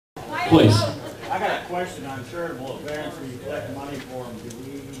Please. I got a question on charitable events where you collect money for them. Do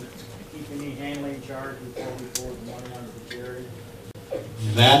we keep any handling charge before we forward the money onto the charity?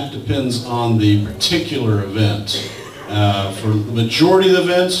 That depends on the particular event. For the majority of the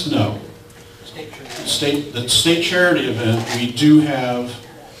events, no. The state charity event, we do have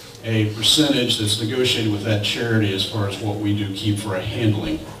a percentage that's negotiated with that charity as far as what we do keep for a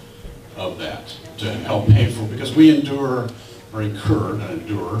handling of that to help pay for, because we incur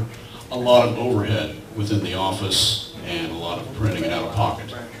a lot of overhead within the office and a lot of printing and out of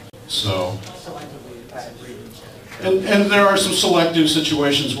pocket. So, and there are some selective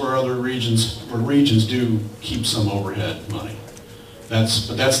situations where other regions do keep some overhead money.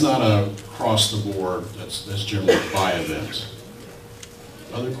 But that's not a across the board. That's generally by event.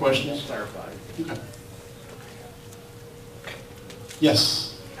 Other questions? Clarified. Okay.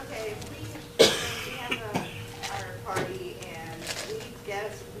 Yes. Okay, we have our party and we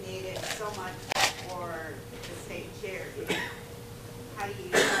designated so much for the state charity. How do you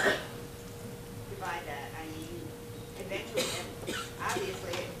divide that? I mean, eventually,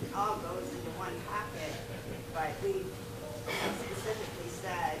 obviously, it all goes into one pocket, but we specifically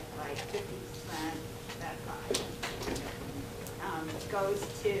said like 50%, that goes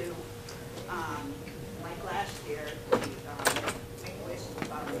to, like last year, the Make-A-Wish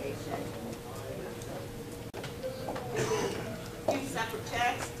Foundation. Do we do separate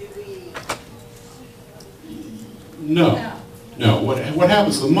checks? Do we? No. No. What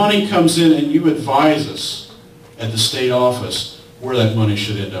happens, the money comes in and you advise us at the state office where that money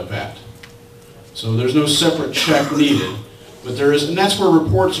should end up at. So there's no separate check needed, but there is, and that's where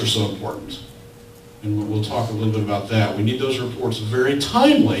reports are so important. And we'll talk a little bit about that. We need those reports very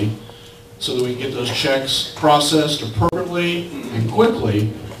timely so that we can get those checks processed appropriately and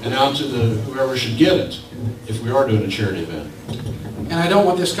quickly and out to whoever should get it if we are doing a charity event. And I don't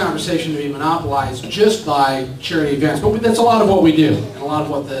want this conversation to be monopolized just by charity events, but that's a lot of what we do and a lot of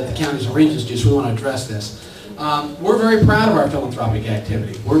what the counties and regions do, so we want to address this. We're very proud of our philanthropic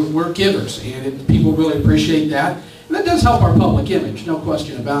activity. We're givers, and people really appreciate that. And that does help our public image, no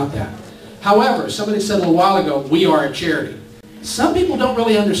question about that. However, somebody said a little while ago, we are a charity. Some people don't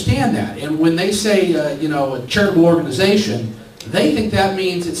really understand that, and when they say, a charitable organization, they think that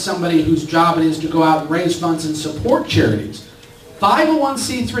means it's somebody whose job it is to go out and raise funds and support charities.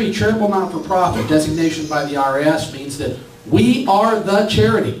 501c3, charitable not-for-profit, designation by the IRS means that we are the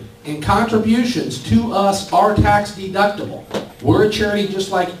charity, and contributions to us are tax deductible. We're a charity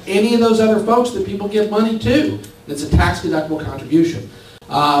just like any of those other folks that people give money to. It's a tax deductible contribution.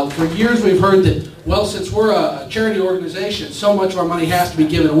 For years we've heard that, well, since we're a charity organization, so much of our money has to be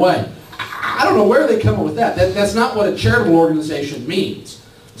given away. I don't know where they come up with that. That's not what a charitable organization means.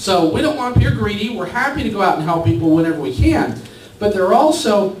 So we don't want to appear greedy. We're happy to go out and help people whenever we can. But there are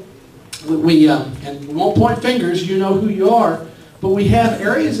also, and we won't point fingers, you know who you are, but we have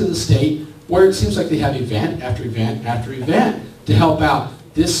areas of the state where it seems like they have event after event after event to help out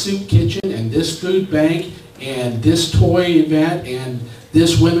this soup kitchen and this food bank and this toy event and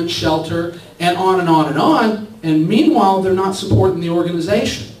this women's shelter, and on and on and on, and meanwhile they're not supporting the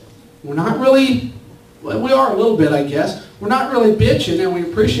organization. We're not really, well, we are a little bit, I guess. We're not really bitching, and we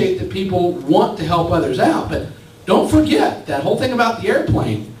appreciate that people want to help others out, but don't forget that whole thing about the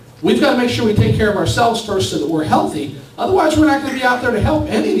airplane. We've got to make sure we take care of ourselves first so that we're healthy, otherwise we're not going to be out there to help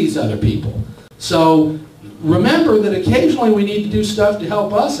any of these other people. So remember that occasionally we need to do stuff to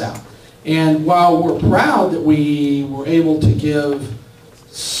help us out. And while we're proud that we were able to give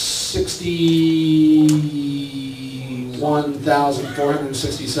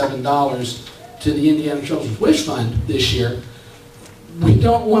 $61,467 to the Indiana Children's Wish Fund this year, we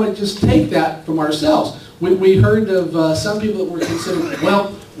don't want to just take that from ourselves. We heard of some people that were considering,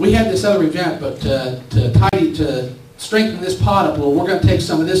 well, we had this other event, but to strengthen this pot up a little, we're going to take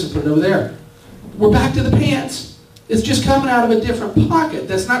some of this and put it over there. We're back to the pants. It's just coming out of a different pocket.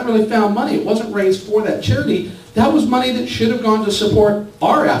 That's not really found money. It wasn't raised for that charity. That was money that should have gone to support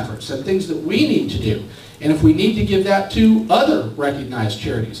our efforts and things that we need to do. And if we need to give that to other recognized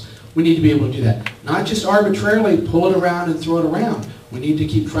charities, we need to be able to do that. Not just arbitrarily pull it around and throw it around. We need to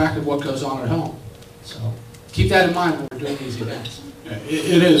keep track of what goes on at home. So keep that in mind when we're doing these events.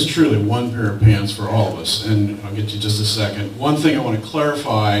 It is truly one pair of pants for all of us, and I'll get to just a second. One thing I want to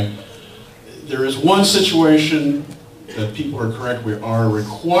clarify, there is one situation that people are correct, we are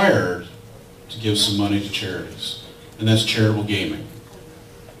required to give some money to charities, and that's charitable gaming.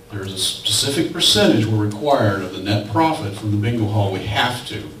 There's a specific percentage we're required of the net profit from the bingo hall. We have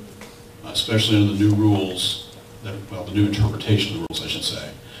to, especially under the new rules, the new interpretation of the rules, I should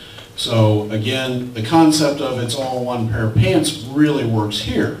say. So again, the concept of it's all one pair of pants really works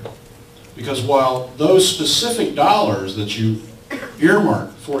here. Because while those specific dollars that you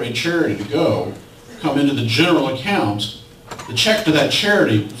earmark for a charity to go come into the general account, the check to that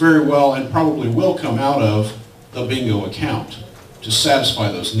charity very well and probably will come out of the bingo account to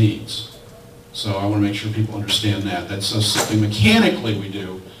satisfy those needs. So I want to make sure people understand that. That's something mechanically we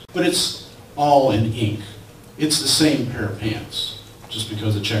do, but it's all in ink. It's the same pair of pants. Just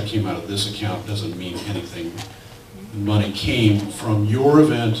because the check came out of this account doesn't mean anything. The money came from your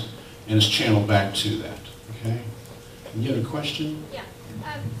event and is channeled back to that. Okay? You have a question? Yeah.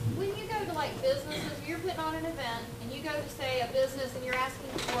 When you go to like businesses, you're putting on an event and you go to say a business and you're asking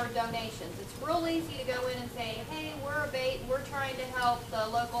for donations. It's real easy to go in and say, hey, we're ABATE, we're trying to help the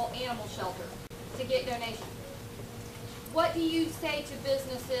local animal shelter to get donations. What do you say to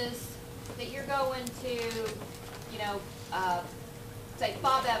businesses that you're going to, you know, say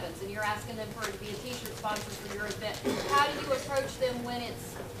Bob Evans and you're asking them to be a t-shirt sponsor for your event? How do you approach them when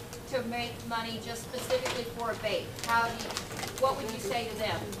it's to make money just specifically for ABATE? What would you say to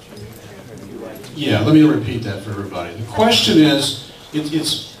them? Yeah, let me repeat that for everybody. The question is,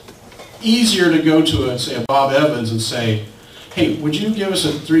 it's easier to go to, say, a Bob Evans and say, hey, would you give us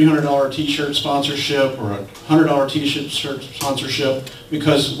a $300 t-shirt sponsorship or a $100 t-shirt sponsorship,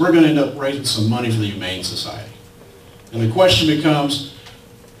 because we're going to end up raising some money for the Humane Society. And the question becomes,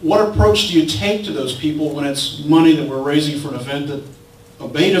 what approach do you take to those people when it's money that we're raising for an event that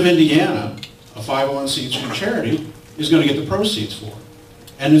ABATE of Indiana, a 501c3 charity, is going to get the proceeds for?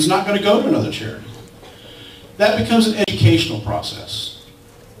 And it's not going to go to another charity. That becomes an educational process.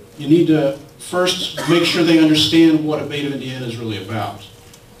 You need to first make sure they understand what ABATE of Indiana is really about.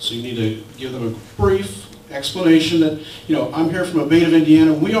 So you need to give them a brief explanation that, you know, I'm here from ABATE of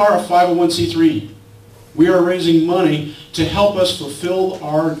Indiana. We are a 501c3. We are raising money to help us fulfill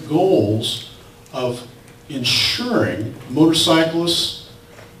our goals of ensuring motorcyclists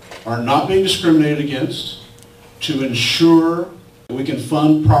are not being discriminated against, to ensure that we can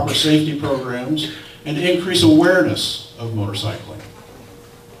fund proper safety programs, and to increase awareness of motorcycling.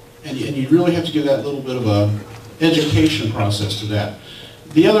 And you really have to give that little bit of an education process to that.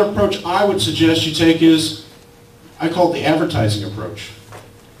 The other approach I would suggest you take is, I call it the advertising approach.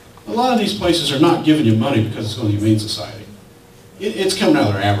 A lot of these places are not giving you money because it's going to the Humane Society. It's coming out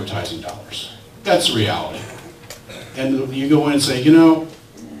of their advertising dollars. That's the reality. And you go in and say, you know,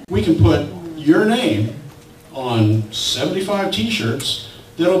 we can put your name on 75 t-shirts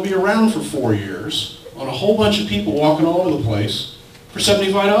that'll be around for 4 years on a whole bunch of people walking all over the place for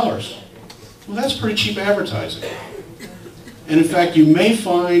 $75. Well, that's pretty cheap advertising. And in fact, you may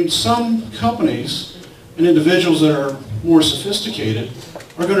find some companies and individuals that are more sophisticated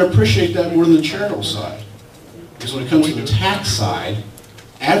are going to appreciate that more than the charitable side. Because when it comes to the tax side,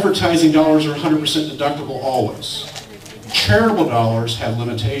 advertising dollars are 100% deductible always. Charitable dollars have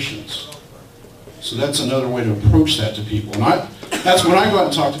limitations. So that's another way to approach that to people. And that's when I go out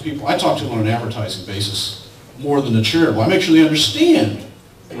and talk to people, I talk to them on an advertising basis more than the charitable. I make sure they understand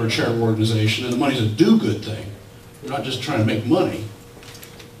we're a charitable organization and the money's a do-good thing. We're not just trying to make money.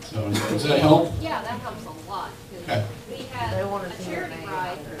 So does that help? Yeah, that helps a lot. Okay. We had a charity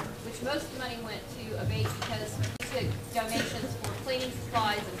ride, which most of the money went to ABATE because we took donations for cleaning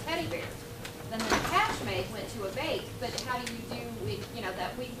supplies and teddy bears. Then the cash made went to ABATE, but how do you do, you know,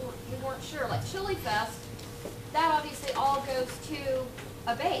 that we weren't sure. Like Chili Fest, that obviously all goes to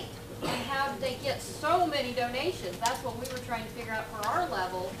ABATE. And how did they get so many donations? That's what we were trying to figure out for our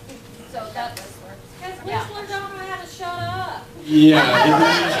level. So that's, Because Whistler don't know how to shut up.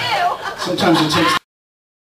 Yeah. Sometimes it takes